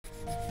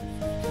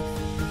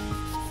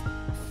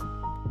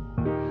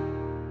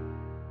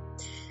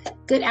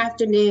Good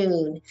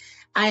afternoon.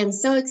 I am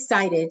so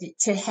excited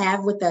to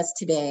have with us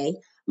today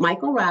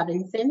Michael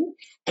Robinson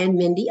and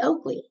Mindy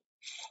Oakley.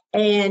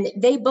 And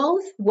they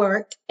both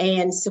work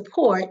and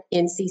support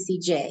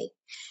NCCJ.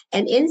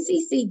 And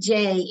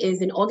NCCJ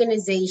is an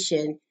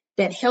organization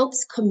that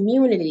helps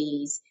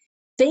communities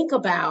think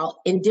about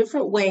in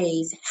different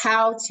ways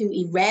how to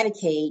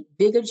eradicate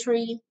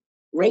bigotry,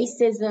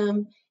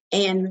 racism,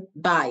 and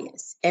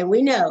bias. And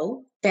we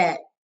know that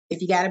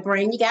if you got a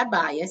brain, you got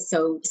bias.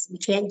 So we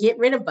can't get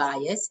rid of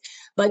bias,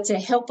 but to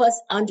help us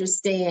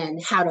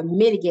understand how to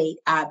mitigate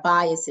our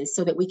biases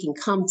so that we can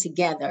come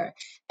together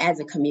as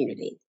a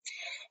community.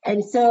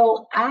 And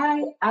so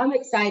I'm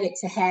excited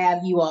to have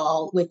you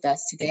all with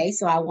us today.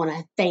 So I want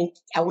to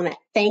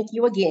thank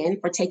you again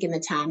for taking the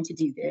time to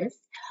do this.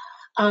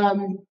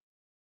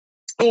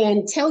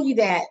 And tell you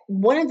that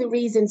one of the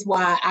reasons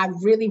why I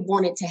really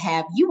wanted to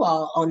have you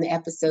all on the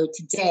episode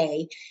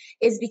today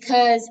is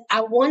because I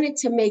wanted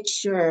to make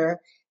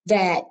sure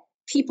that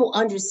people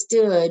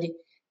understood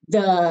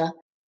the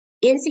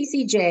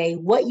NCCJ,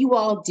 what you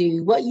all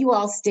do, what you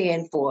all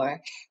stand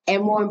for,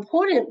 and more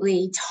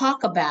importantly,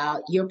 talk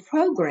about your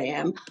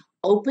program,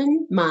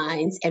 Open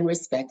Minds and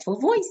Respectful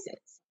Voices.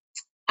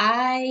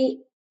 I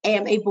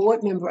am a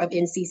board member of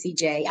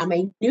NCCJ. I'm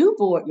a new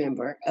board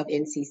member of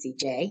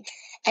NCCJ,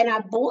 and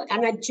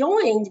I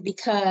joined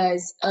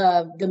because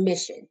of the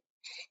mission,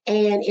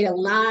 and it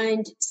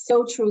aligned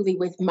so truly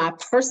with my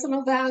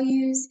personal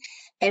values.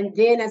 And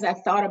then as I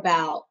thought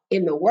about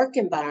in the work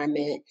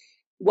environment,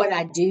 what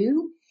I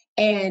do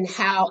and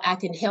how I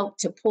can help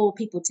to pull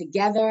people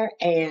together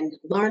and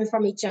learn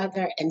from each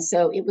other. And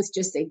so it was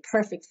just a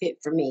perfect fit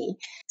for me.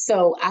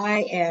 So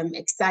I am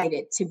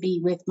excited to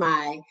be with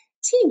my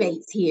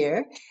teammates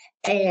here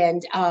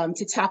and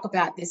to talk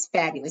about this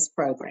fabulous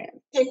program.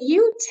 Can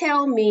you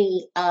tell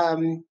me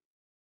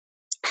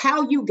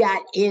how you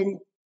got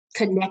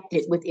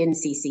connected with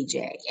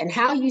NCCJ and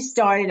how you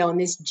started on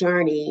this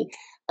journey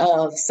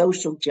of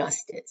social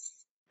justice?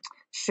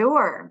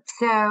 Sure.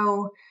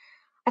 So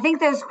I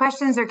think those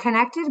questions are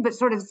connected, but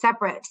sort of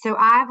separate. So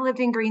I've lived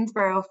in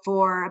Greensboro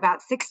for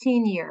about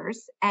 16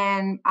 years,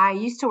 and I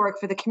used to work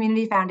for the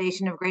Community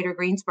Foundation of Greater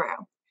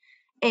Greensboro.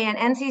 And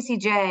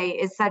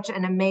NCCJ is such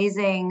an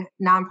amazing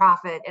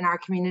nonprofit in our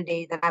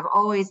community that I've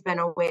always been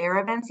aware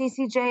of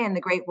NCCJ and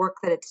the great work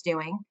that it's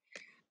doing.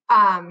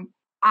 I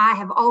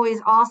have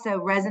always also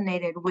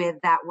resonated with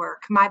that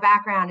work. My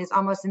background is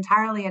almost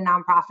entirely a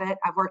nonprofit.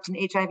 I've worked in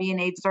HIV and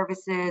AIDS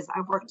services.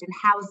 I've worked in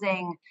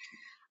housing.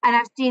 And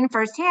I've seen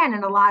firsthand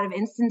in a lot of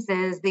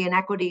instances the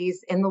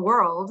inequities in the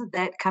world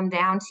that come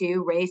down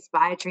to race,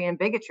 bigotry, and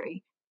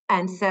bigotry.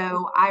 And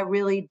so I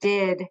really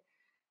did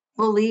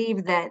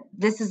believe that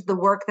this is the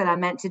work that I'm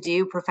meant to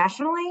do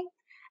professionally.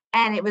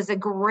 And it was a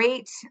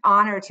great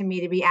honor to me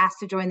to be asked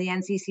to join the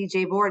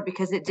NCCJ board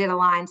because it did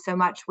align so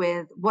much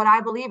with what I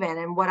believe in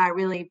and what I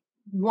really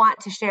want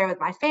to share with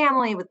my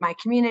family, with my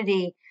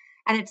community.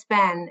 And it's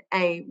been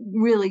a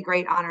really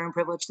great honor and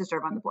privilege to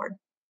serve on the board.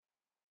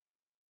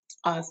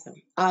 Awesome.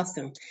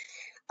 Awesome.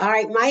 All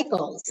right,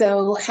 Michael.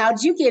 So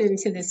how'd you get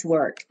into this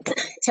work?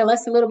 Tell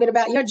us a little bit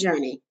about your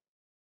journey.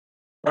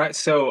 All right.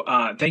 So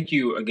thank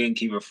you again,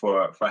 Kiva,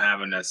 for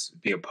having us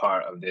be a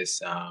part of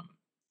this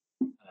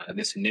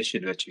this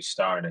initiative that you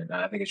started.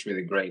 I think it's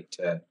really great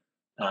to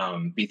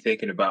be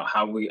thinking about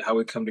how we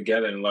come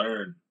together and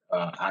learn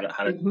how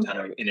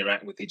to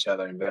interact with each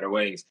other in better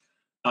ways.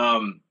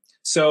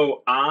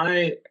 So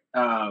I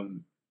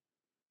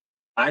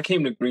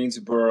came to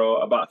Greensboro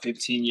about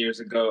 15 years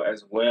ago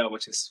as well,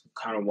 which is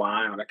kind of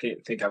wild. I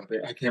can't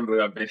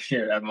believe I've been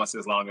here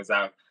as long as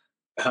I've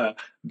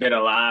been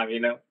alive, you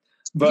know.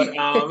 But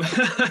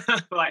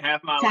like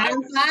half my life.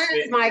 Time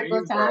flies,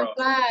 Michael. Time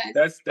flies.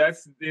 That's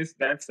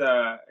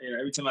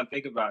every time I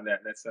think about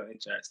that, that's so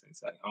interesting.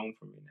 It's like home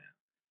for me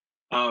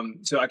now.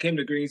 So I came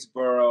to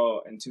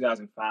Greensboro in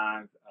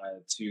 2005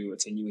 to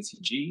attend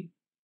UNCG.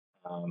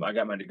 I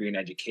got my degree in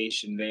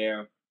education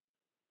there,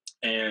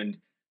 and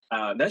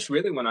that's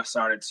really when I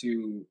started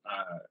to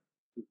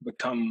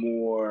become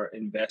more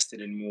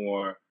invested and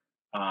more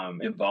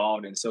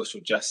involved in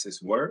social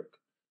justice work.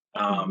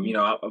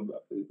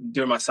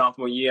 During my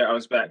sophomore year, I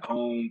was back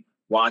home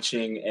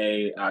watching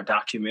a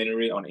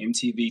documentary on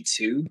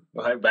MTV2,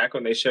 like back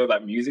when they showed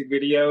like music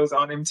videos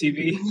on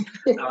MTV.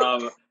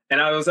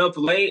 And I was up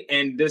late,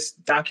 and this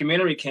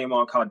documentary came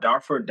on called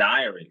Darfur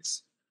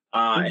Diaries,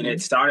 and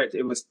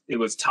it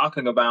was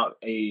talking about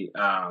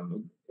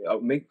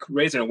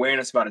raising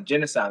awareness about a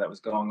genocide that was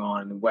going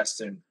on in the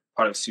western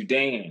part of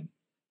Sudan,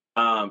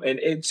 and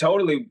it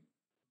totally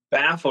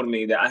baffled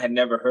me that I had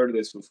never heard of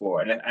this before.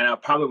 And I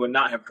probably would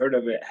not have heard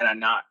of it had I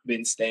not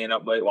been staying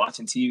up late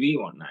watching TV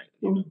one night.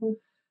 You know?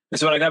 And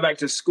so when I got back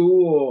to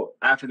school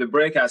after the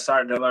break, I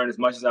started to learn as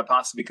much as I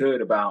possibly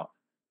could about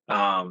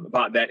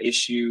that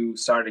issue,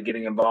 started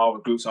getting involved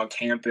with groups on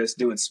campus,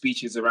 doing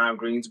speeches around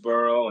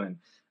Greensboro and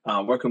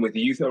working with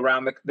youth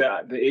around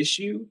the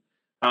issue.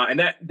 And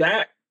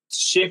that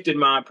shifted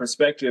my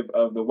perspective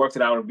of the work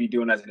that I would be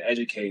doing as an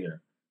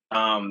educator.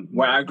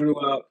 Where I grew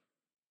up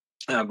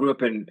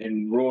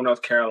in rural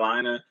North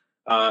Carolina.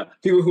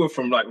 People who are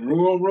from like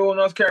rural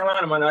North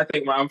Carolina might not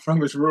think where I'm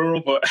from is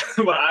rural, but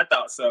but I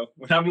thought so.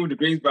 When I moved to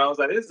Greensboro, I was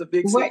like, this is a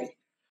big city.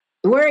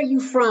 Where are you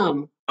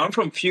from? I'm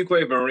from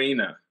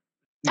Fuquay-Varina,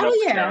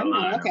 North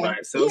Carolina, okay.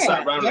 right? So it's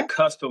like right on the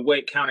cusp of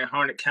Wake County,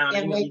 Harnett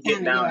County. Yeah, You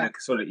get down in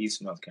sort of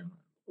eastern North Carolina.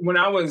 When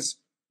I was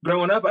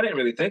growing up, I didn't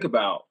really think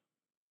about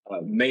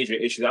major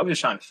issues. I was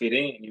just trying to fit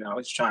in. I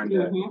was trying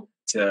to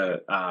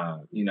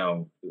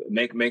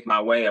make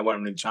my way. I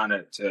wasn't really trying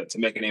to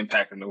make an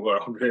impact in the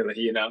world,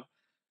 really.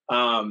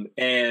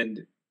 And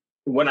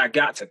when I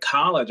got to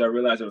college, I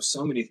realized there were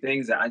so many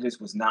things that I just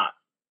was not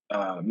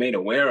made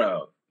aware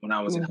of when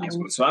I was in high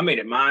school. So I made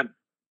it my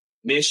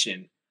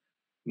mission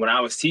when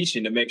I was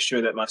teaching to make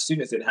sure that my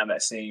students didn't have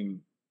that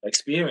same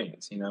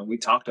experience. We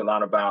talked a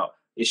lot about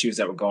issues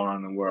that were going on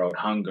in the world,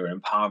 hunger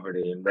and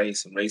poverty and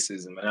race and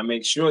racism. And I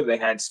made sure they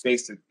had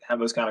space to have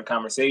those kind of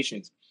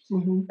conversations.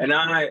 And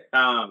I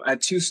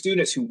had two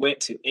students who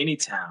went to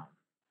Anytown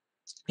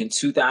in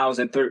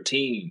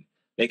 2013.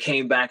 They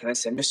came back and they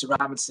said, Mr.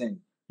 Robinson,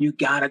 you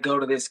got to go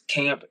to this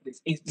camp.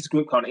 This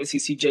group called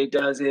NCCJ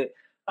does it.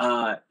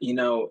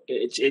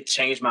 It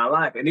changed my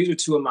life. And these are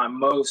two of my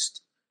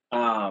most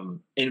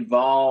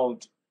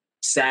involved,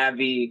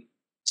 savvy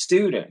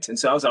students. And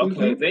so I was like,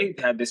 okay, if they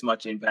had this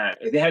much impact,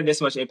 if they had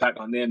this much impact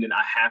on them, then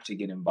I have to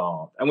get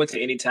involved. I went to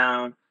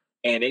Anytown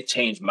and it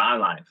changed my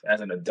life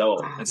as an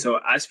adult. And so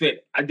I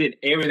did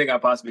everything I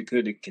possibly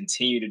could to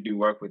continue to do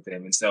work with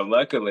them. And so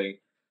luckily,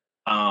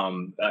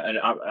 an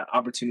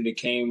opportunity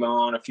came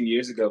on a few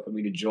years ago for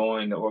me to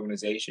join the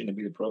organization and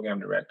be the program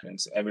director. And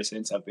so ever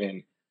since, I've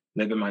been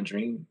living my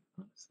dream.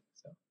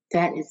 So.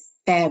 That is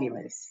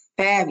fabulous.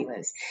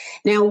 Fabulous.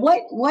 Now,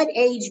 what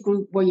age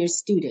group were your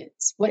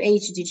students? What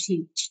age did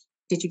you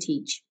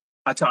teach?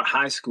 I taught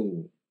high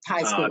school.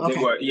 High school,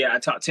 okay. I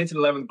taught 10th and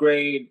 11th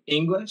grade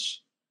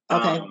English,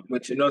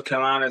 which in North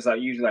Carolina is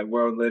usually like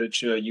world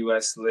literature,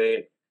 U.S.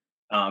 lit,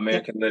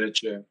 American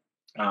literature.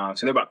 So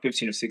they're about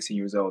 15 or 16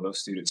 years old, those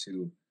students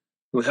who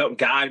helped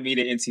guide me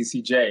to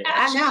NCCJ.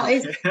 I know.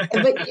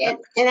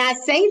 And I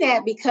say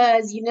that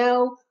because,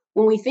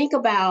 when we think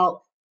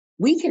about,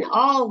 we can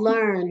all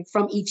learn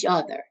from each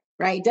other.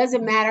 Right? It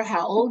doesn't matter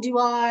how old you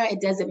are.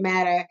 It doesn't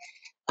matter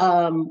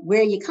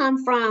where you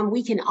come from.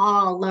 We can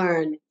all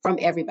learn from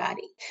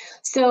everybody.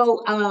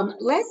 So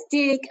let's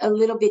dig a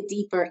little bit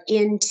deeper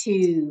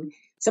into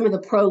some of the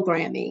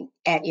programming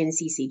at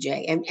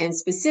NCCJ and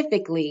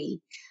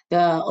specifically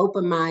the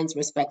Open Minds,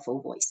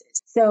 Respectful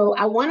Voices. So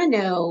I want to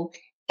know,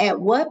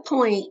 at what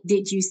point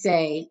did you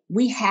say,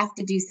 we have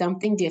to do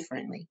something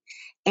differently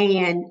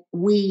and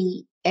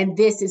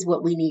this is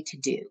what we need to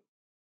do?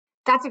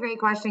 That's a great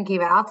question,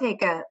 Kiva. I'll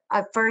take a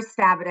first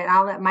stab at it.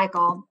 I'll let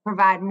Michael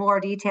provide more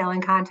detail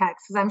and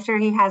context because I'm sure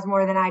he has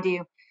more than I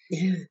do.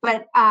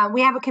 But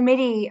we have a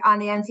committee on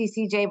the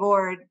NCCJ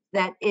board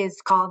that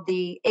is called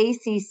the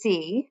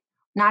ACC,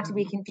 not to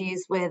be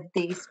confused with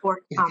the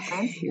sports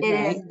conference.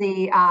 It is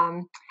the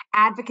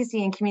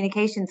Advocacy and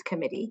Communications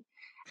Committee.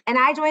 And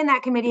I joined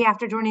that committee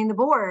after joining the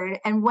board.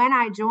 And when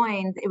I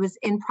joined, it was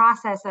in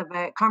process of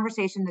a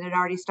conversation that had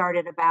already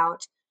started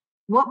about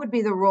what would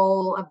be the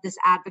role of this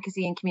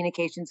Advocacy and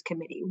Communications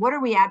Committee? What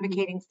are we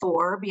advocating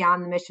for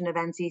beyond the mission of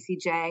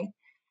NCCJ?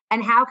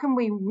 And how can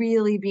we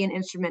really be an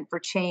instrument for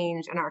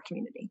change in our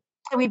community?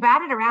 So we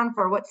batted around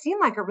for what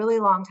seemed like a really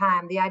long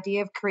time, the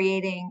idea of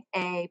creating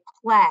a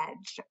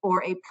pledge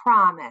or a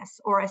promise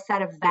or a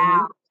set of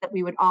vows that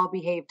we would all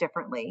behave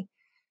differently.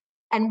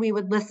 And we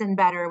would listen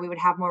better, we would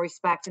have more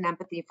respect and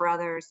empathy for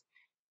others.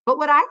 But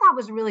what I thought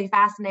was really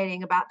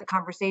fascinating about the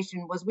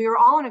conversation was we were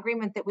all in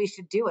agreement that we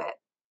should do it.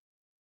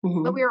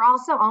 But we were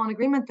also all in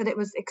agreement that it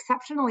was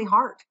exceptionally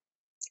hard.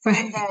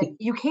 And that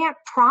you can't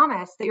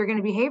promise that you're going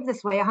to behave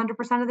this way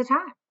 100% of the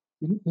time,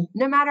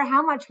 no matter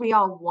how much we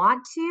all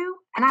want to.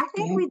 And I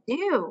think we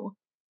do.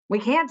 We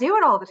can't do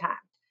it all the time.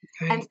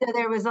 And so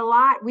there was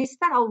we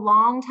spent a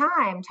long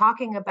time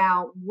talking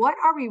about what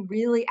are we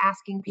really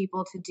asking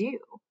people to do?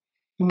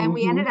 And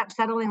we ended up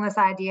settling this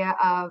idea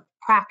of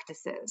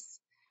practices.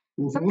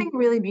 Something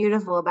really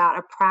beautiful about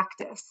a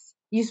practice.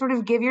 You sort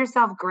of give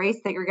yourself grace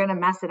that you're going to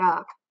mess it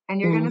up. And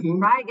you're going to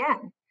try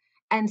again.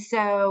 And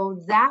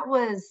so that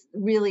was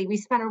we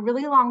spent a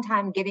really long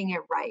time getting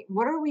it right.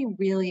 What are we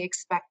really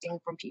expecting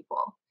from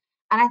people?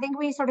 And I think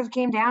we sort of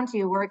came down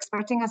to, we're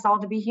expecting us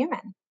all to be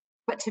human,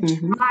 but to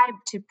try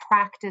to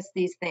practice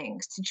these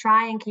things, to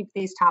try and keep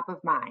these top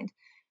of mind,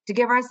 to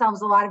give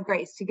ourselves a lot of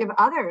grace, to give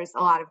others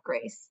a lot of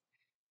grace,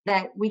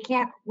 that we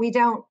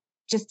don't,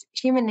 just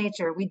human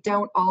nature, we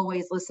don't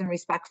always listen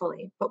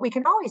respectfully, but we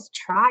can always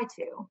try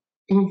to.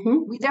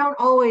 We don't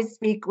always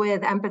speak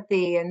with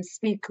empathy and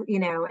speak,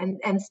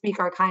 and speak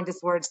our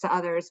kindest words to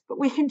others, but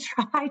we can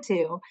try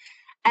to.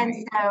 And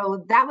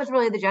so that was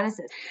really the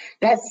genesis.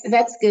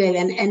 That's good.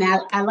 And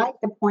I like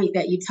the point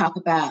that you talk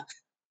about,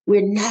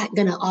 we're not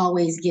going to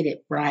always get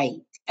it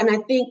right. And I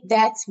think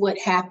that's what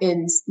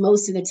happens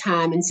most of the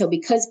time. And so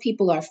because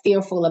people are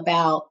fearful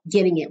about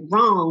getting it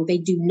wrong, they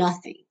do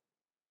nothing.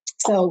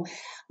 So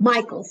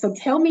Michael,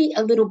 tell me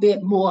a little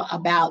bit more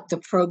about the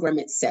program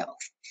itself.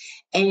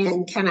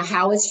 and kind of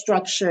how it's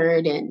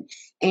structured and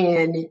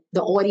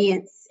the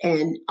audience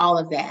and all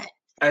of that?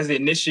 As the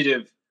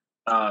initiative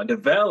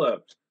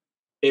developed,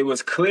 it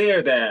was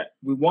clear that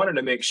we wanted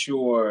to make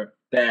sure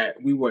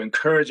that we were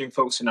encouraging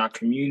folks in our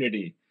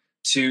community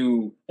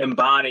to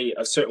embody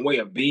a certain way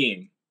of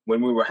being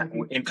when we were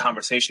in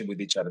conversation with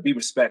each other, be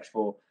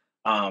respectful,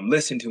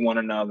 listen to one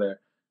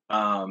another.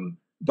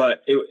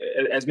 But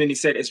as Mindy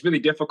said, it's really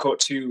difficult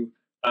to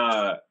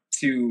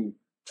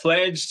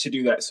pledge to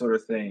do that sort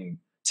of thing,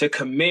 to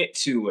commit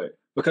to it,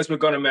 because we're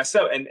going to mess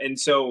up.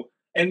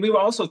 And we were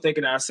also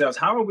thinking to ourselves,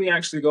 how are we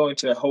actually going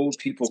to hold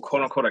people,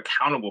 quote unquote,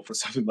 accountable for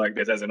something like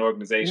this as an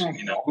organization? Right.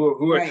 You know,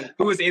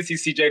 who is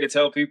NCCJ to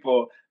tell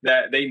people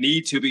that they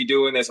need to be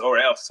doing this or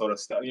else sort of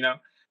stuff, you know?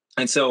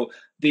 And so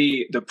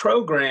the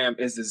program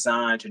is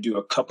designed to do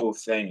a couple of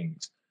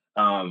things.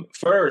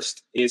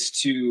 First is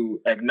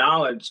to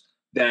acknowledge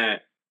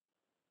that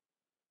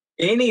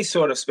any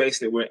sort of space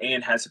that we're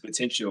in has the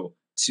potential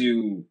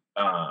to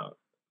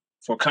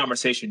for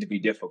conversation to be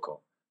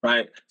difficult,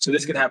 right? So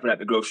this can happen at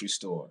the grocery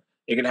store.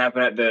 It can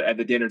happen at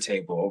the dinner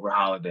table over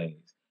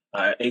holidays.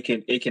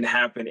 It can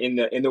happen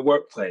in the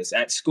workplace,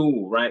 at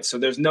school, right? So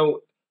there's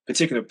no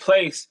particular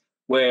place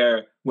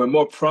where we're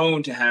more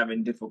prone to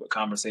having difficult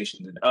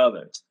conversations than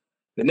others.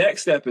 The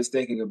next step is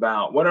thinking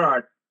about what are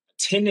our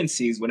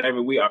tendencies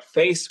whenever we are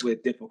faced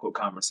with difficult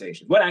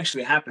conversations. What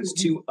actually happens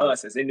to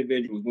us as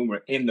individuals when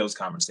we're in those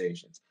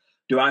conversations?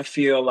 Do I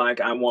feel like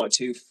I want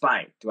to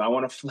fight? Do I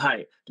want to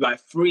flight? Do I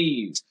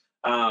freeze?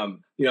 How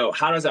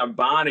does our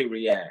body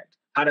react?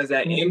 How does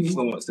that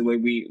influence the way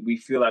we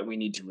feel like we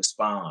need to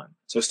respond?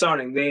 So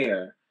starting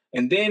there,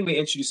 and then we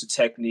introduce a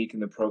technique in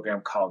the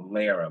program called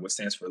LARA, which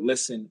stands for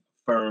listen,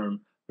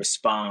 affirm,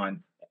 respond,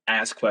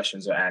 ask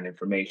questions, or add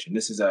information.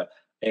 This is a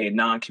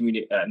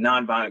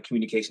nonviolent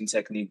communication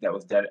technique that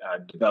was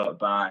developed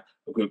by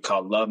a group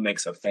called Love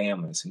Makes a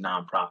Family. It's a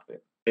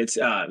nonprofit. It's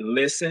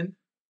listen,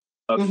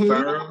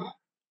 affirm,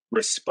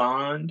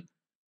 respond,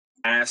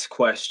 ask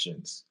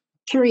questions.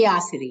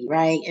 Curiosity,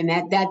 right? And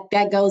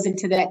that goes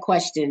into that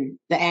question,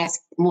 to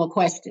ask more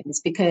questions,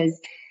 because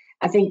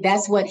I think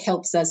that's what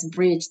helps us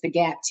bridge the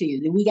gap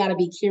too. We got to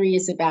be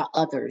curious about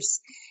others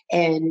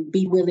and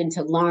be willing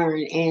to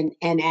learn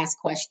and ask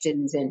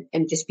questions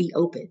and just be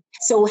open.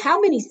 So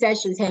how many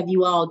sessions have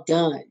you all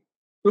done?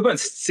 We've done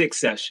 6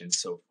 sessions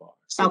so far.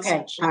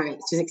 Okay. All right.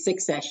 So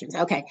 6 sessions.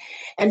 Okay.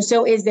 And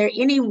so is there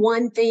any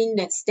one thing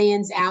that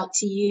stands out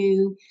to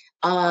you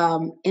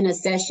in a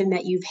session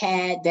that you've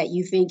had that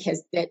you think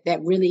has that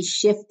really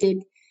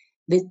shifted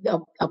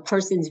a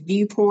person's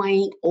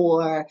viewpoint,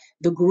 or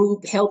the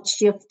group helped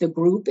shift the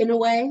group in a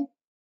way?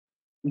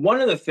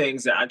 One of the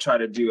things that I try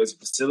to do as a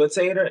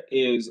facilitator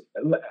is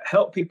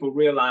help people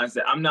realize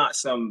that I'm not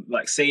some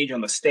like sage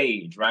on the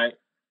stage, right?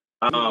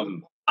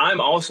 I'm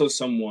also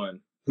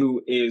someone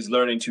who is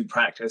learning to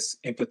practice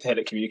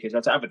empathetic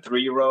communication. I have a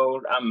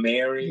 3-year-old. I'm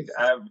married.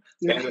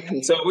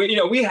 So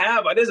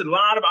there's a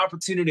lot of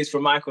opportunities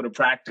for Michael to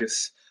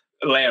practice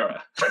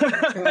Lara.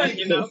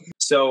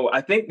 So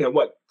I think that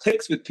what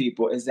clicks with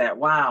people is that,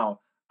 wow,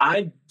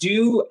 I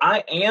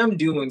am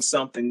doing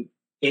something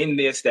in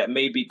this that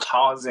may be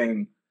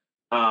causing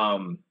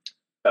part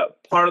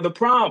of the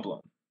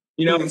problem.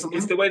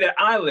 It's the way that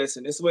I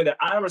listen, it's the way that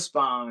I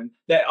respond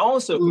that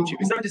also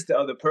contributes. It's not just the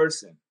other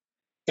person.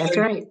 That's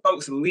right.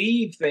 Folks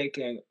leave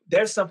thinking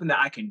there's something that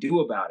I can do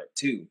about it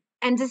too.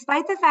 And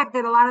despite the fact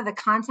that a lot of the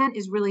content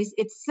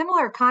it's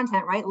similar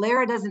content, right?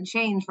 Lara doesn't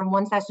change from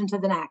one session to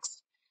the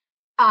next.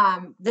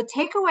 The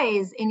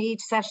takeaways in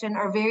each session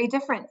are very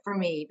different for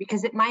me,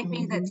 because it might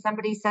be that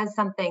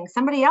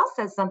somebody else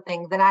says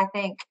something that I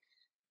think,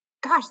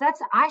 gosh,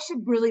 I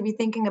should really be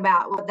thinking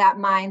about what that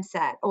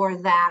mindset, or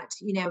that,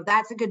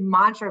 that's a good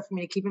mantra for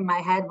me to keep in my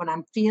head when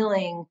I'm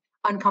feeling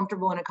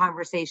uncomfortable in a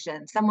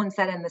conversation. Someone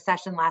said in the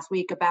session last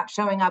week about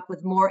showing up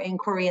with more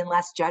inquiry and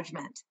less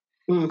judgment.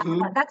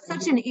 That's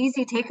such an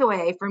easy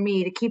takeaway for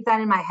me to keep that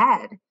in my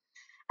head.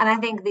 And I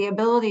think the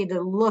ability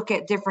to look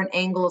at different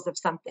angles of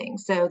something.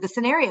 So the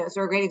scenarios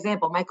are a great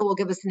example. Michael will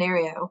give a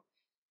scenario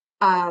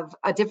of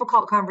a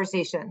difficult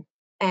conversation,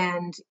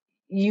 and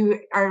you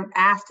are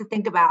asked to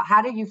think about,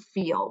 how do you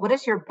feel? What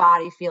is your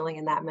body feeling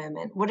in that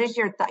moment? What is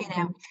your,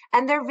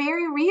 and they're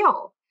very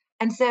real.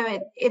 And so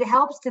it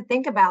helps to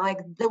think about, like,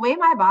 the way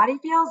my body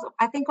feels.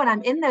 I think when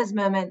I'm in those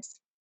moments,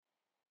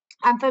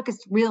 I'm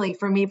focused really,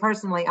 for me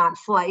personally, on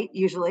flight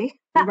usually.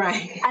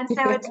 Right. And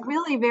so it's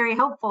really very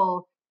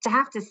helpful to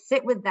have to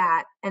sit with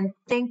that and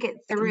think it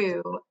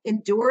through,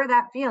 endure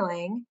that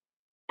feeling,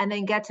 and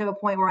then get to a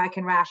point where I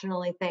can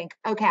rationally think,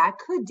 okay, I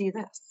could do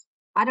this.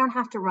 I don't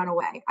have to run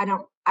away. I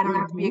don't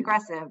have to be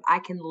aggressive. I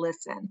can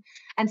listen.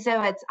 And so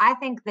I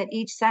think that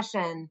each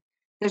session,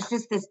 there's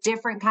just this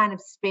different kind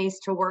of space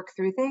to work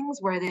through things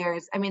where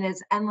there's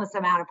endless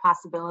amount of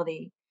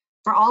possibility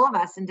for all of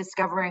us in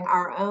discovering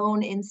our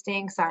own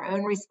instincts, our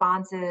own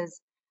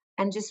responses,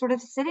 and just sort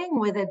of sitting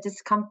with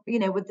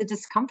the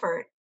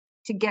discomfort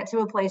to get to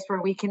a place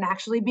where we can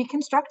actually be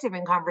constructive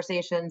in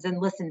conversations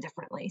and listen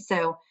differently.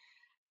 So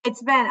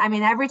it's been,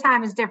 every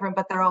time is different,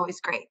 but they're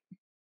always great.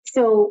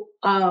 So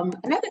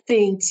another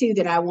thing too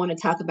that I want to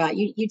talk about,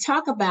 you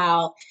talk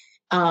about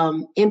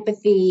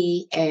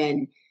empathy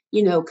and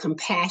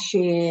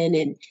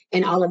compassion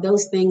and all of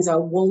those things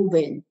are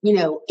woven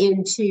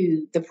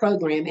into the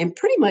program and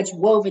pretty much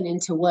woven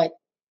into what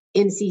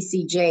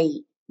NCCJ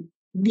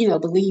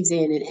believes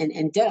in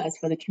and does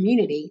for the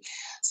community.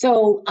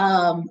 So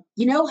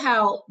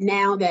how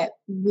now that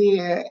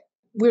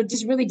we're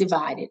just really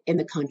divided in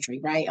the country,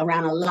 right,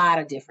 around a lot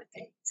of different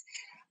things.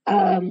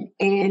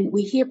 And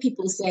we hear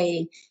people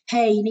say,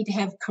 hey, you need to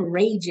have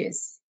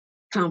courageous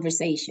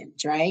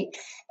conversations, right?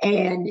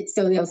 And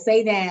so they'll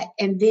say that.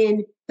 And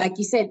then, like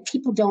you said,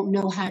 people don't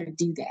know how to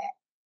do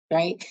that,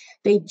 right?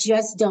 They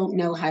just don't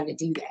know how to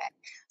do that.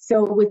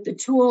 So with the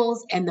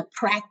tools and the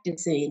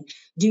practicing,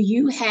 do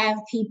you have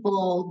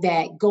people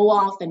that go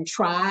off and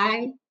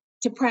try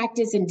to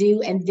practice and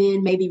do, and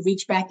then maybe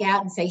reach back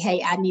out and say,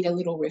 hey, I need a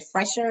little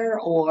refresher,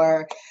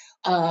 or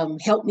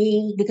help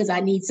me because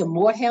I need some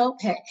more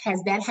help?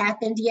 Has that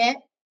happened yet?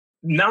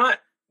 Not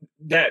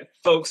that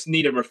folks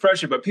need a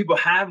refresher, but people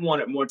have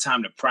wanted more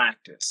time to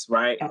practice,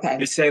 right? Okay.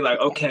 They say like,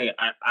 okay,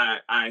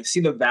 I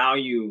see the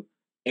value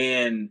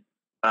in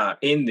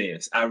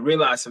this. I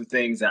realize some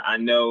things that I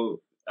know.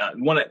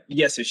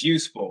 Yes, it's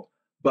useful,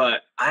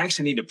 but I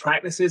actually need to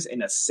practice this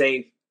in a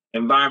safe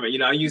environment.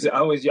 I'm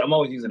always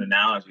using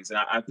analogies, and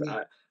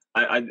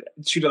I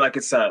treat it like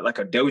it's like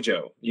a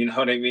dojo. You know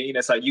what I mean?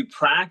 It's like you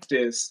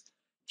practice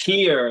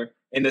here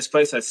in this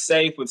place that's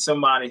safe with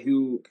somebody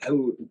who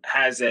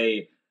has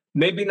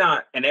maybe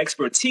not an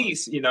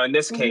expertise, in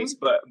this case,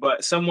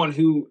 but someone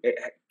who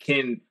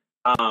can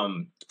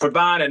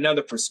provide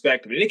another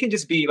perspective. And it can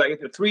just be like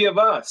the three of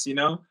us,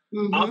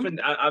 Often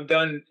I've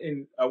done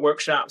in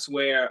workshops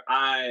where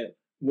I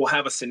will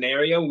have a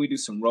scenario. We do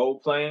some role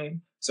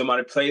playing.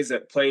 Somebody plays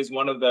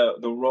one of the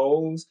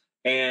roles.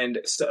 And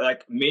so,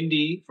 like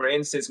Mindy, for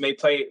instance,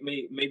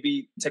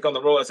 maybe take on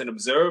the role as an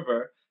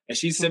observer, and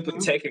she's simply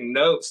taking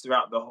notes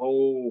throughout the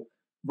whole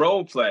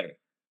role play.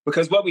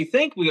 Because what we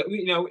think we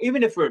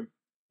even if we're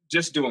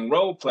just doing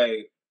role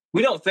play,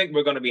 we don't think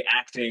we're going to be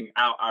acting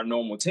out our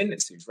normal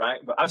tendencies, right?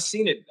 But I've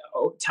seen it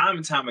time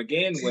and time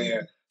again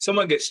where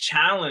someone gets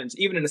challenged,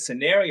 even in a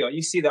scenario,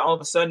 you see that all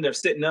of a sudden they're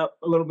sitting up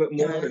a little bit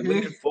more, they're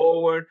leaning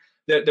forward,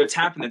 they're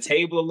tapping the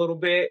table a little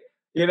bit,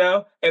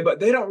 but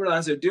they don't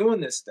realize they're doing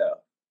this stuff.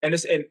 And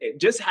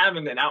just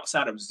having an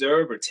outside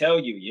observer tell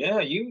you, yeah,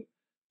 you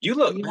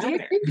look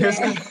better,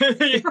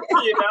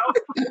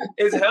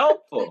 is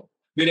helpful.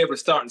 Being able to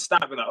start and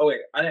stop and like, oh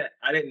wait, I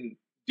didn't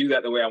do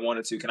that the way I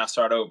wanted to. Can I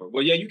start over?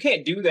 Well, yeah, you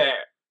can't do that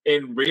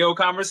in real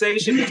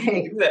conversation. You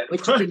can do that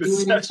what you can do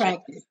in practice. That's right.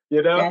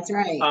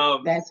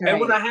 That's right. And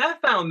what I have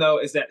found though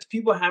is that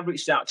people have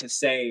reached out to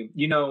say,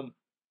 I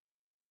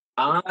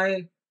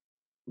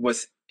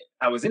was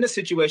in a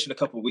situation a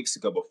couple of weeks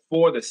ago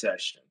before the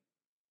session,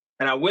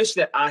 and I wish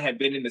that I had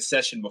been in the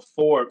session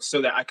before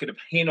so that I could have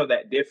handled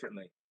that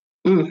differently.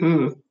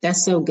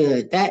 That's so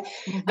good.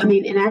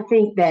 And I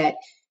think that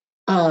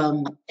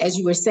as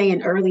you were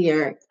saying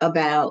earlier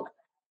about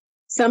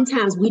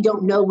sometimes we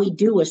don't know we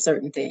do a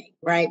certain thing,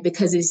 right?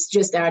 Because it's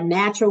just our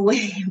natural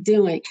way of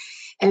doing.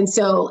 And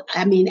so,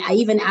 I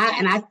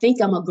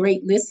think I'm a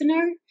great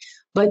listener,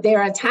 but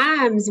there are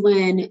times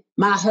when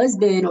my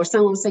husband or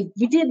someone will say,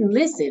 you didn't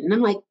listen. And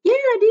I'm like, yeah,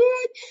 I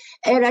did.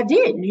 And I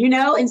didn't,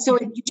 and so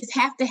you just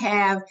have to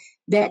have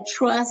that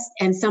trust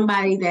and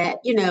somebody that,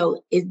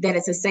 that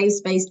it's a safe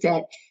space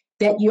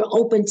that you're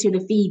open to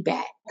the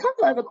feedback. A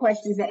couple other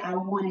questions that I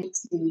wanted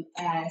to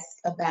ask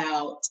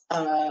about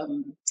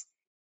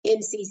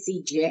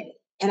NCCJ.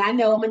 And I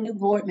know I'm a new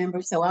board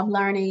member, so I'm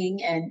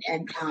learning and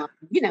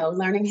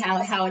learning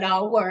how it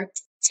all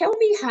works. Tell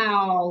me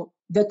how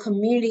the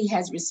community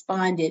has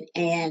responded,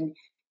 and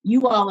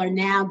you all are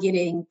now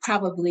getting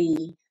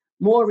probably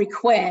more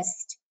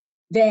requests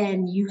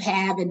than you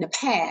have in the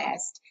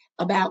past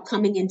about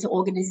coming into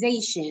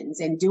organizations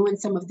and doing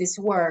some of this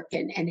work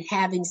and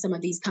having some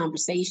of these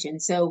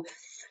conversations. So,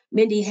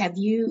 Mindy, have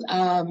you,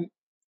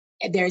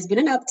 there's been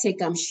an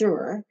uptick, I'm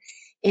sure,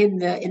 in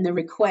the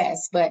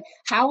requests, but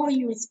how are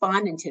you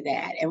responding to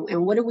that?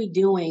 And what are we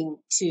doing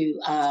to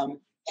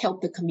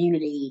help the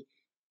community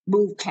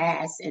move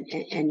past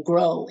and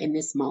grow in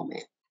this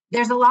moment?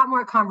 There's a lot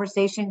more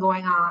conversation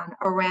going on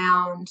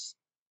around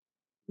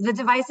the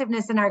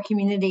divisiveness in our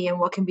community and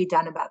what can be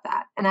done about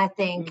that. And I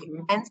think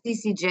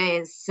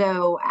NCCJ is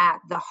so at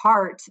the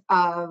heart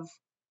of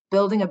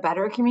building a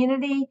better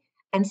community.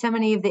 And so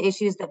many of the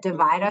issues that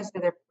divide us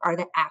are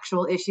the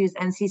actual issues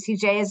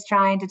NCCJ is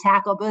trying to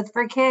tackle, both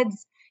for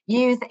kids,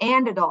 youth,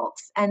 and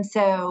adults. And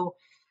so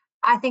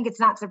I think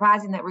it's not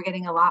surprising that we're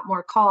getting a lot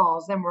more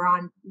calls and we're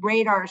on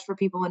radars for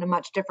people in a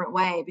much different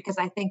way, because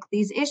I think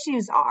these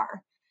issues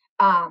are.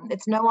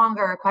 It's no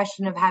longer a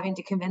question of having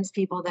to convince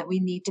people that we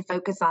need to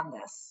focus on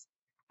this.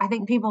 I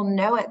think people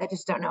know it, they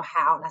just don't know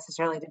how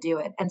necessarily to do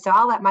it. And so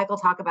I'll let Michael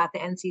talk about the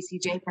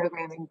NCCJ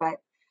programming, but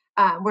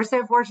we're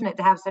so fortunate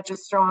to have such a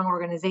strong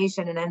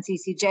organization in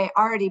NCCJ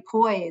already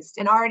poised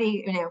and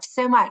already,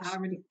 so much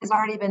has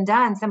already been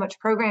done. So much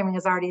programming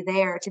is already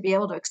there to be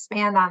able to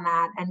expand on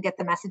that and get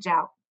the message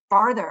out.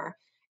 farther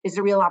is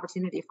a real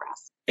opportunity for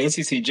us.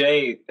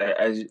 NCCJ,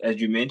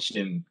 as you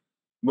mentioned,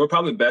 we're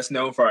probably best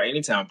known for our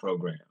Anytime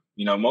program.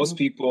 You know, most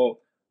people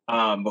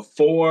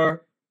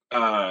before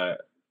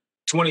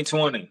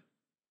 2020,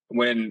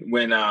 when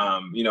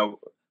you know,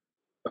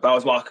 if I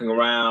was walking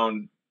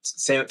around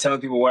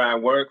telling people where I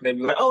work, they'd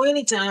be like, "Oh,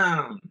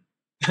 Anytime,"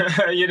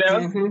 you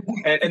know,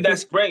 and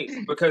that's great,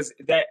 because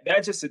that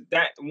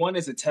one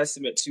is a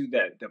testament to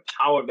the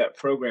power of that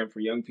program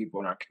for young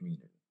people in our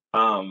community.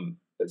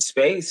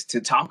 Space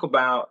to talk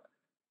about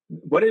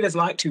what it is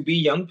like to be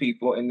young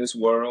people in this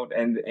world,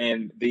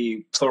 and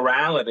the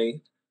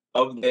plurality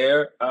of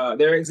their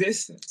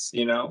existence,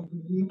 you know,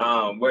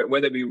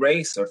 whether it be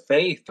race or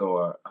faith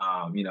or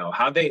you know,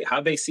 how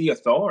they see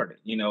authority,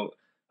 you know,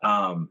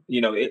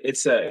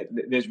 it's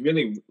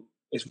really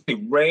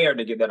rare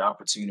to get that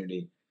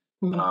opportunity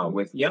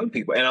with young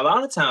people. And a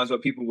lot of times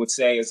what people would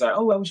say is like,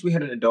 "Oh, I wish we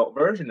had an adult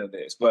version of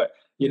this," but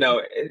you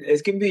know,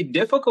 it can be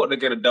difficult to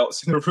get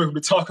adults in the room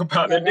to talk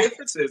about their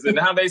differences and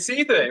how they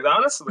see things,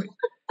 honestly.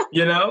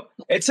 You know,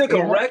 it took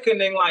a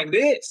reckoning like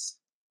this.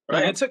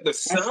 Right. It took the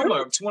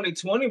summer of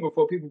 2020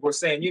 before people were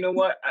saying, "You know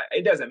what?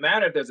 It doesn't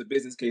matter if there's a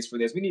business case for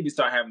this. We need to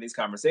start having these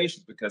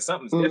conversations because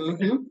something's different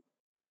now."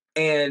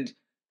 And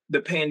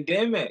the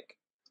pandemic,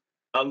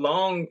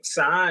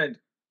 alongside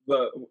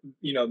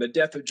the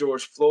death of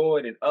George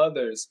Floyd and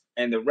others,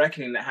 and the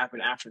reckoning that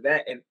happened after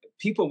that, and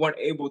people weren't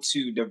able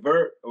to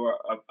divert or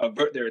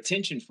avert their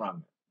attention from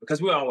it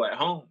because we're all at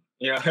home.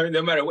 You know,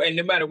 no matter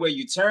where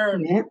you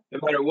turn, no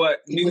matter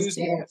what news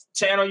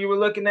channel you were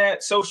looking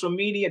at, social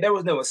media, there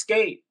was no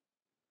escape.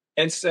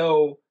 And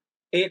so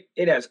it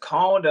has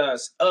called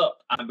us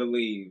up, I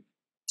believe,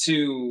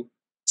 to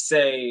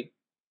say,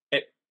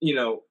 you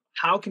know,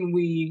 how can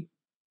we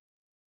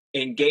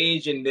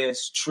engage in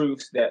this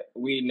truth that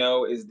we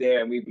know is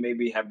there and we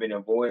maybe have been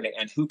avoiding,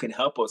 and who can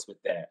help us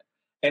with that?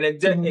 And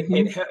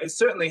it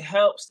certainly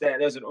helps that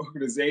there's an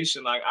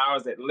organization like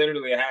ours that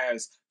literally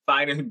has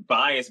fighting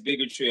bias,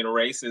 bigotry, and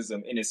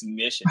racism in its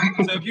mission.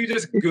 So if you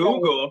just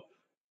Google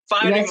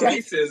fighting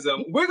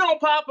racism, we're going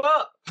to pop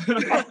up.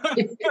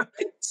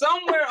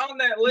 Somewhere on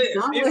that list,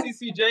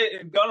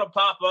 NCCJ is going to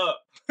pop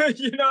up.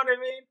 You know what I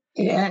mean?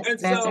 Yeah,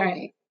 that's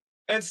right.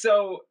 And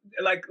so,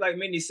 like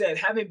Mindy said,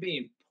 having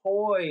been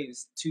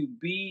poised to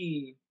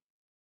be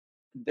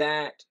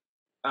that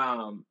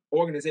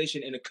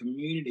organization in a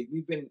community,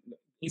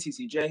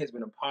 NCCJ has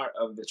been a part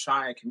of the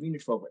Triad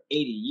community for over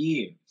 80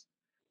 years.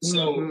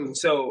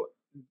 So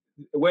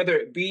whether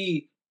it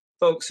be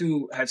folks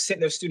who have sent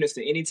their students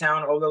to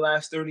Anytown over the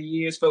last 30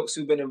 years, folks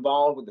who've been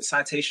involved with the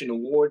Citation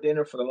Award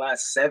Dinner for the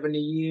last 70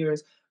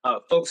 years,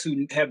 folks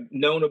who have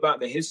known about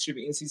the history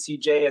of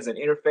NCCJ as an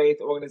interfaith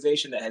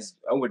organization that has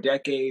over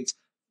decades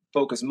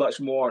focused much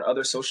more on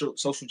other social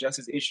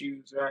justice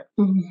issues, right?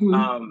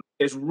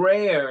 It's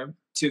rare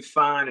to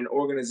find an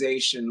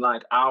organization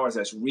like ours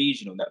that's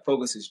regional, that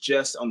focuses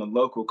just on the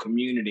local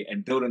community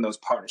and building those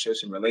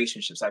partnerships and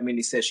relationships. Like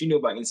Mindy said, she knew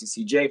about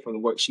NCCJ from the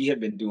work she had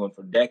been doing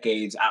for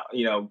decades,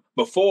 you know,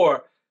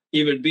 before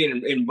even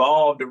being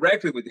involved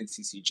directly with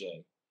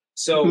NCCJ.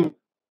 So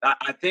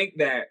I think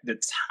that the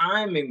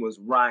timing was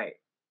right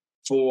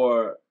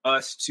for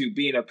us to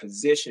be in a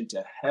position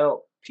to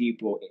help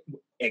people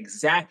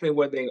exactly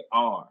where they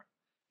are.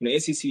 You know,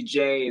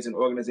 NCCJ is an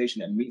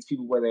organization that meets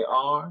people where they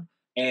are.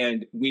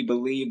 And we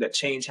believe that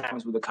change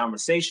happens with a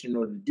conversation. In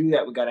order to do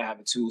that, we got to have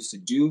the tools to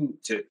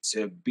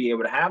be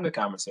able to have the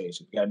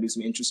conversation. We got to do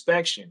some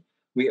introspection.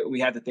 We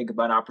have to think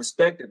about our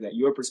perspective, that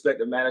your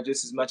perspective matters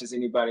just as much as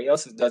anybody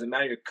else's. Doesn't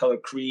matter your color,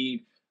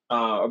 creed,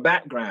 or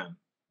background.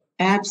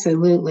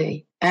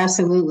 Absolutely.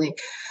 Absolutely.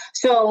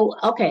 So,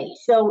 okay.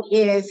 So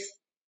if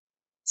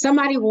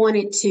somebody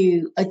wanted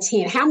to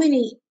attend, how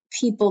many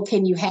people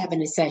can you have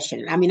in a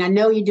session? I mean, I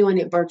know you're doing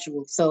it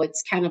virtual, so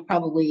it's kind of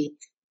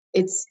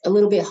it's a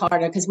little bit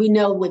harder because we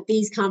know with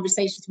these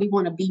conversations, we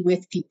want to be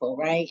with people,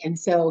 right? And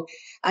so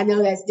I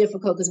know that's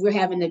difficult because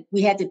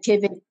we had to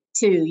pivot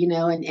too, you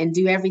know, and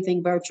do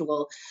everything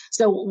virtual.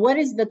 So what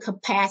is the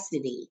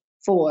capacity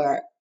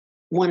for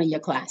one of your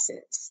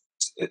classes?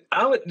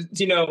 I would,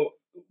 you know,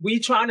 we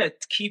try to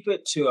keep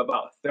it to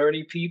about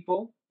 30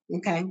 people.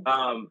 Okay.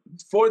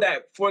 For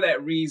that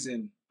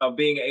reason of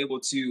being able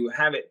to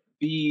have it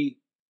be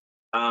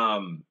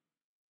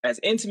as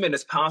intimate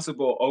as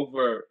possible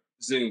over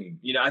Zoom.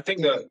 You know, I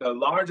think the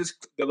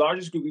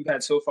largest group we've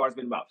had so far has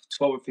been about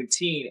 12 or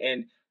 15,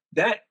 and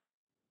that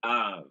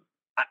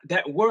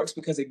works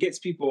because it gets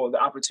people the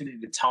opportunity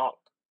to talk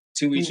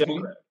to each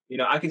other. You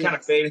know, I can kind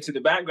of fade into the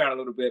background a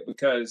little bit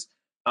because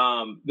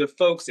the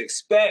folks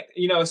expect,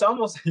 you know, it's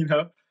almost, you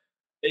know,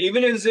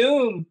 even in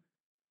Zoom,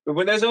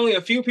 when there's only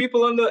a few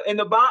people in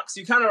the box,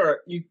 you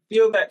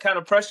feel that kind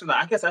of pressure.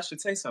 Like, I guess I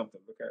should say something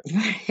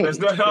because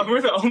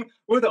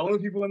we're the only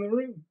people in the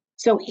room.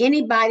 So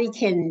anybody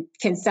can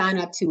sign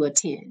up to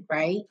attend,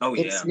 right? Oh,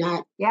 yeah. It's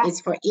not, it's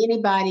for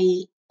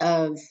anybody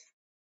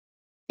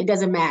it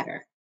doesn't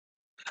matter.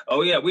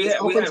 Oh, yeah. We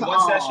had one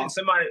session,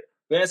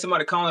 we had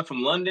somebody calling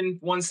from London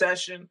one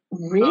session.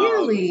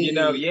 Really? You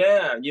know,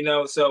 yeah. You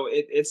know, so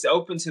it's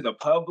open to the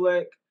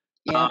public.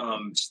 Yeah.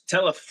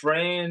 Tell a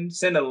friend,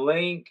 send a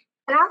link.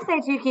 And I'll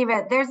say too, Kiva,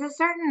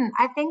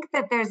 I think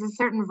that there's a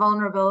certain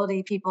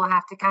vulnerability people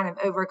have to kind of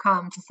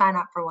overcome to sign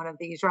up for one of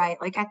these, right?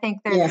 Like, I think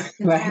there's this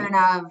concern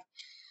of,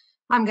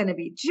 I'm going to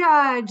be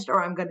judged,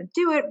 or I'm going to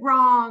do it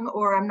wrong,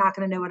 or I'm not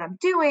going to know what I'm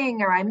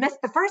doing, or I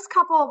missed the first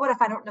couple. What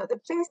if I don't know the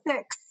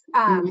basics?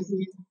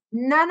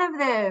 None of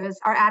those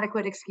are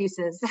adequate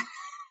excuses.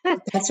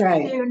 That's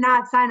right. To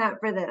not sign up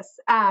for this.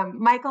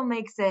 Michael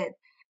makes it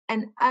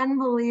an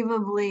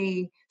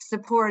unbelievably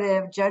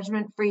supportive,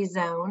 judgment-free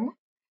zone.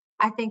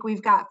 I think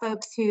we've got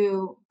folks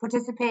who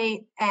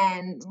participate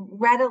and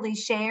readily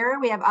share.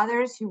 We have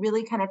others who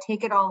really kind of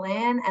take it all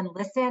in and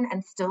listen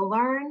and still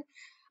learn.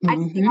 I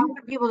just think I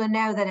want people to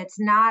know that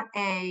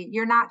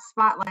you're not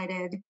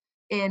spotlighted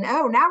in,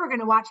 now we're going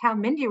to watch how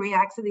Mindy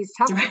reacts to these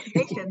tough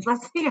situations.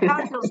 Let's see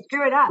how she'll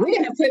screw it up. We're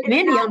going to put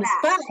Mindy on the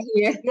spot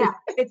here. Yeah,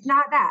 it's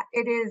not that.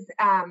 It is,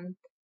 and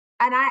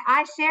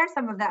I share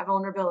some of that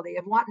vulnerability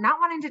of not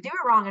wanting to do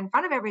it wrong in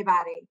front of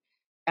everybody.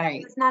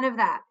 Right. There's none of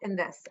that in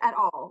this at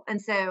all.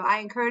 And so I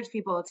encourage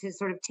people to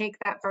sort of take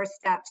that first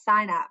step,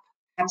 sign up.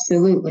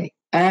 Absolutely.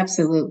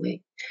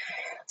 Absolutely.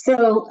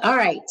 So, all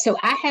right. So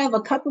I have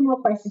a couple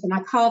more questions, and I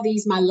call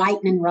these my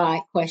lightning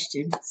rod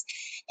questions.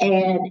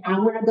 And I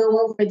want to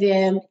go over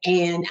them,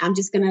 and I'm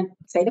just going to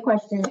say the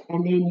question,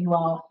 and then you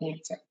all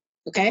answer.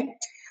 Okay.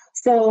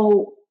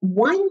 So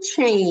one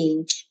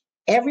change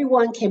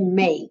everyone can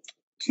make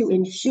to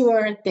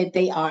ensure that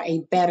they are a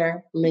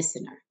better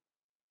listener.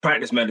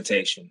 Practice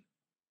meditation.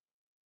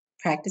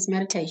 Practice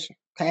meditation.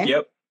 Okay.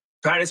 Yep.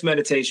 Practice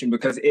meditation,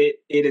 because it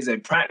is a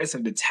practice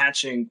of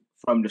detaching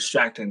from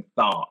distracting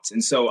thoughts.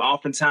 And so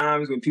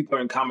oftentimes when people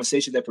are in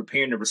conversation, they're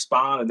preparing to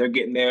respond, and they're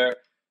getting their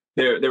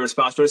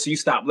response first. So you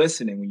stop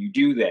listening when you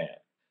do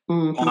that.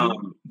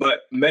 But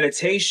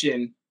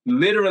meditation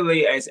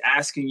literally is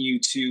asking you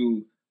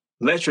to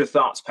let your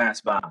thoughts pass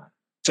by,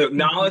 to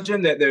acknowledge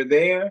them, that they're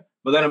there,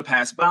 but let them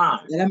pass by.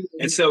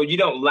 And so you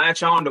don't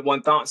latch on to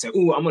one thought and say,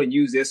 "Ooh, I'm going to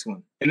use this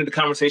one." And then the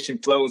conversation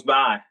flows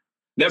by.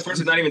 That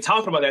person's not even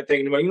talking about that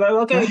thing anymore. You're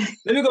like, okay,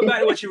 let me go back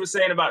to what you were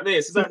saying about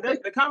this. It's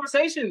like the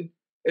conversation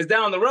is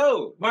down the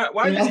road. Why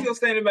are you still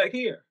standing back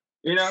here?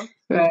 You know?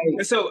 Right.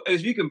 And so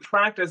if you can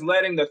practice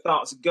letting the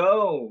thoughts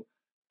go,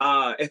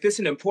 if it's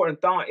an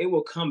important thought, it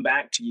will come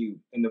back to you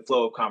in the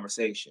flow of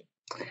conversation.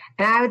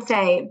 And I would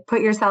say,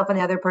 put yourself in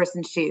the other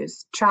person's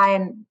shoes. Try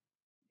and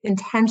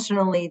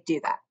intentionally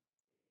do that.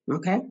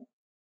 Okay.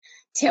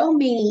 Tell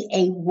me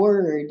a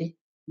word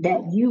that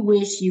you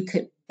wish you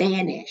could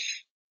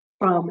banish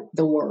from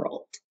the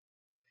world.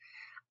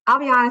 I'll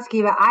be honest,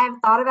 Kiva, I have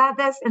thought about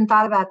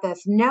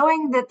this,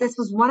 knowing that this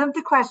was one of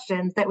the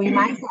questions that we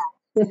might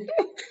get.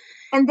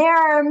 And there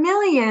are a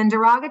million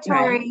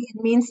derogatory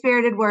and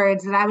mean-spirited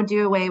words that I would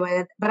do away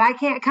with, but I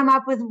can't come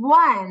up with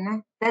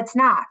one that's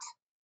not,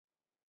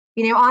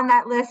 on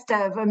that list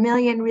of a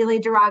million really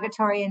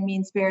derogatory and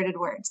mean-spirited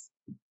words.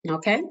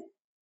 Okay.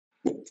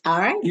 All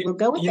right, we'll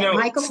go with that,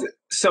 Michael.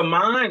 So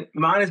mine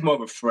is more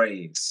of a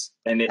phrase,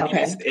 and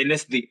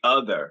it's the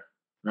other.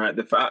 Right,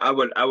 I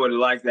would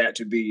like that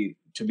to be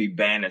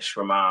banished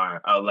from our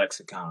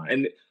lexicon,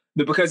 and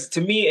because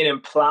to me it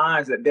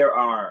implies that there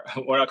are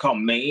what I call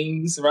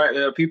mains. Right,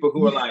 there are people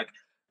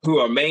who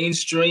are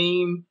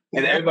mainstream,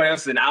 and everybody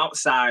else is an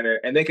outsider,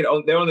 and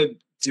they're only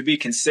to be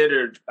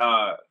considered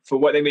for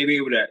what they may be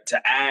able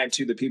to add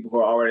to the people who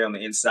are already on the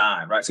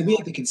inside. Right, so we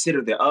have to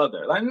consider the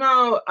other. Like,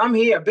 no, I'm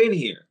here. I've been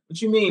here.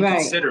 What you mean?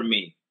 Consider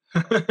me.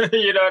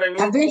 You know what I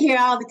mean? I've been here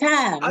all the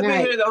time. I've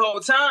been here the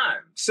whole time.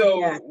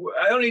 So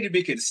I don't need to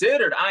be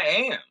considered.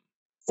 I am.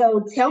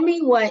 So tell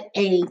me what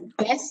a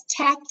best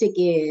tactic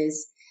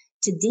is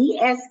to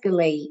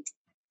de-escalate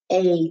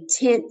a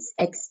tense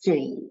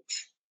exchange.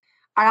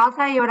 All right, I'll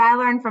tell you what I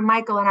learned from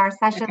Michael in our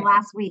session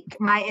last week.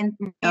 My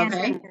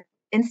answer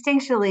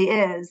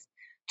instinctually is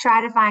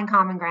try to find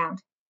common ground.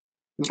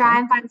 Try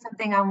and find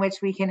something on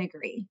which we can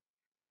agree.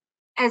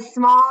 As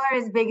small or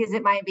as big as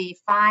it might be,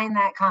 find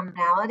that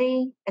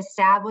commonality,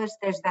 establish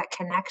there's that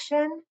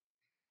connection.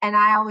 And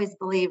I always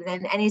believe that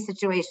in any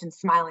situation,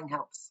 smiling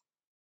helps.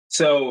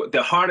 So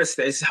the hardest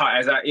is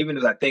even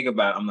as I think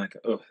about it, I'm like,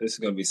 oh, this is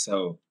going to be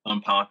so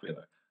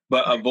unpopular.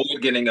 But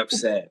avoid getting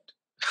upset.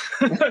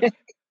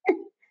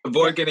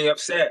 Avoid getting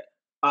upset.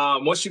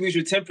 Once you lose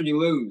your temper, you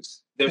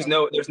lose. There's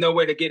no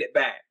way to get it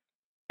back.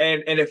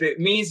 And if it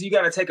means you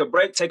got to take a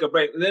break, take a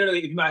break.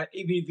 Literally, even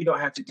if you don't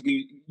have to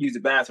use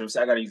the bathroom,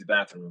 say, I got to use the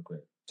bathroom real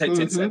quick. Take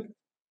 10 seconds.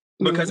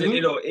 Because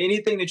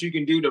anything that you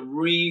can do to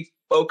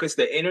refocus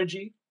the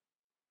energy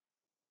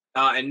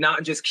and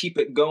not just keep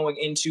it going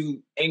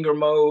into anger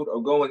mode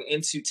or going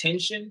into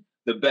tension,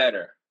 the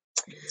better.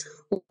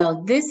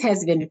 Well, this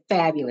has been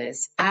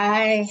fabulous.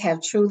 I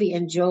have truly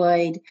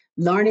enjoyed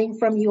learning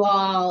from you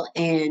all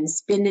and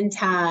spending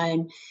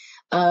time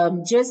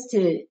just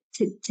to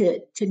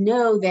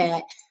know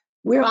that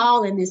we're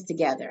all in this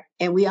together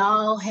and we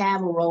all have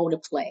a role to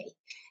play.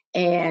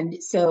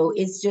 And so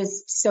it's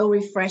just so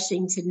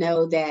refreshing to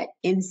know that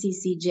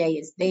NCCJ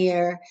is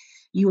there.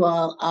 You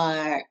all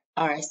are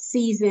are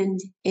seasoned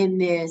in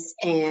this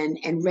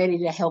and ready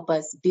to help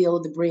us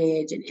build the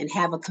bridge and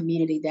have a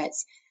community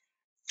that's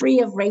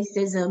free of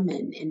racism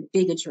and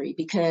bigotry,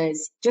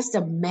 because just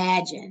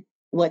imagine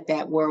what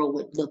that world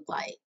would look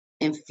like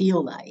and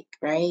feel like,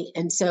 right?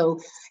 And so,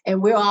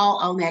 and we're all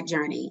on that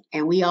journey,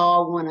 and we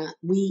all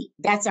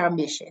that's our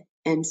mission.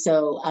 And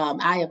so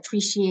I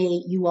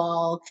appreciate you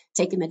all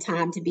taking the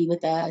time to be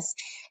with us,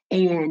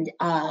 and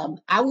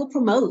I will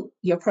promote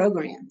your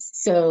programs.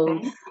 So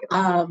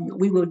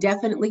we will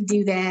definitely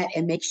do that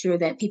and make sure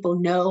that people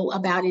know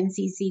about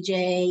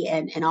NCCJ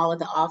and all of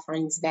the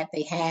offerings that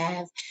they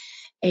have.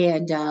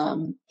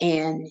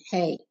 And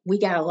hey, we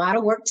got a lot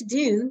of work to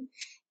do,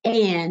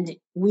 and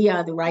we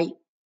are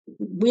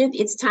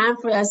it's time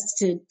for us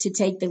to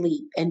take the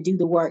leap and do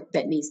the work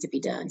that needs to be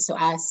done. So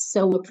I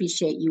so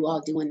appreciate you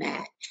all doing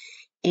that.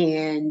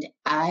 And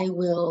I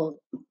will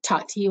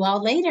talk to you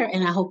all later,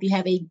 and I hope you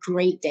have a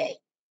great day.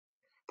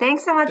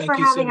 Thanks so much for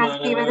having us,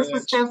 Kiva. This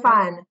was so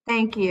fun.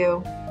 Thank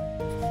you.